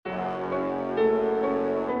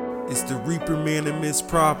It's the Reaper Man and Miss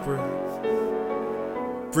Proper,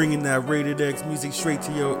 bringing that rated X music straight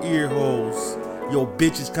to your ear holes. Yo,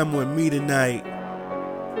 bitches coming with me tonight.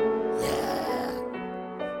 Yeah.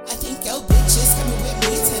 I think yo bitch is coming with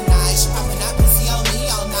me tonight. She popping up and see on me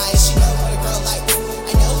all night. She know what a girl likes.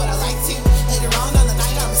 I know what I like too. Later on the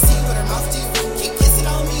night I'ma see what her mouth do. Keep kissing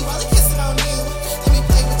on me while I kissing on you. Let me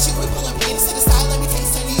play with you. We pull up penis to the side. Let me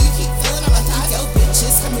taste on you. You keep feeling on my thighs. Yo bitch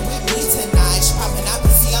is coming with me tonight. She popping up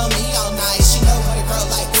and see on me all night. She know what a girl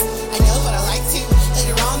likes. I know what I like too.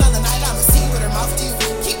 Later on the night I'ma see what her mouth do.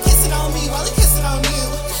 Keep kissing on me while I kissing on you.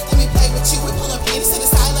 Let me play with you. We pull up penis to the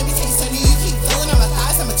side. Let me taste on you. You keep feeling on my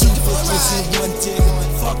thighs. I'ma take you for a ride. One dick,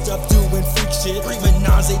 fucked up doing freak shit.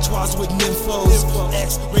 Menage a trois with nymphos.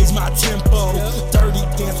 X raise my tempo. Dirty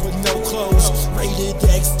dance with no clothes. Rated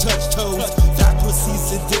X touch toes. That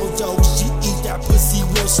pussy's a dildo. She eat that pussy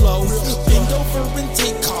real slow. Bend over and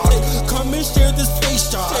take cock. Come and share this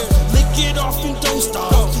face shot. Lick it off and don't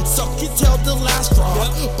stop. Suck it till the last drop.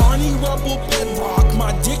 Barney rubble bedrock.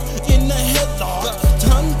 My dick in the headlock.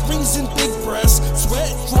 Tongue rings and big breasts.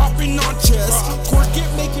 Sweat dropping on chest. Twerk it,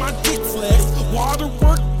 make my dick flex. Water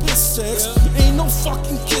work, piss sex. Ain't no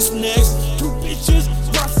fucking kiss next. Two bitches,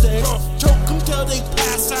 rough sex. Choke them till they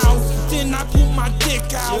pass out. Then I pull my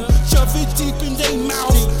dick out. Shove it deep in their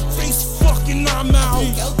mouth. Face fucking I'm out.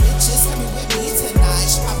 Yo bitch is coming with me tonight.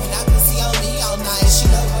 She popping up and see on me all night. She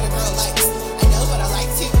know what a girl likes. I know what I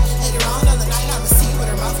like too. Later on the night I'ma see what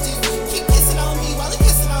her mouth do. Keep kissing on me while I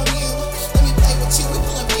kissing on you. Let me play with you. We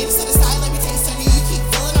pull up penis to the side. Let me taste on you. You keep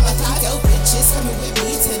feeling on my thighs. Yo bitch is coming with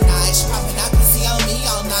me tonight. She popping up and see on me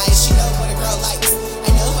all night. She know what a girl likes. I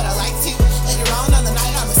know what I like too. Later on the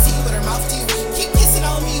night I'ma see what her mouth do. Keep kissing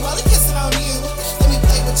on me while I kissing on you. Let me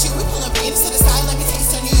play with you. We pull up penis to the side. Let me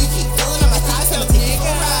taste on you. You keep feeling on my thighs. I'ma take you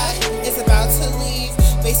for a ride. It's about to leave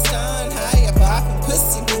based on how you pop and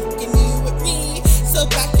pussy thinking you with me. So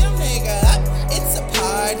back your nigga up. It's a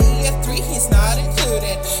party at 3, he's not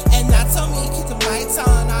included. And that's on me, keep the lights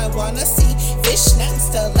on. I wanna see fishnet and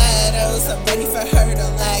stilettos. I'm ready for her to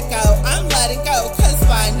let go. I'm letting go, cause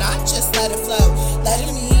why not just let it flow? Let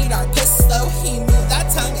him eat our piss slow. He moved that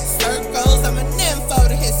tongue in circles. I'm a nympho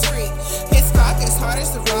to his freak. His cock is hard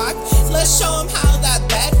as the rock. Let's show him how that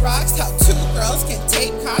bed rocks. How 2 girls can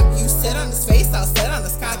take cock. You sit on his face, I'll sit on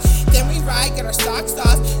his cock. Then we ride, get our socks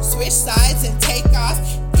off. Switch sides and take off.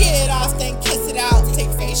 Get off, then kiss it out. Take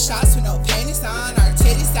face shots with no panties on. Our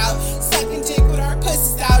titties out. Second dick with our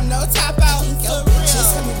pussies out. No tap out.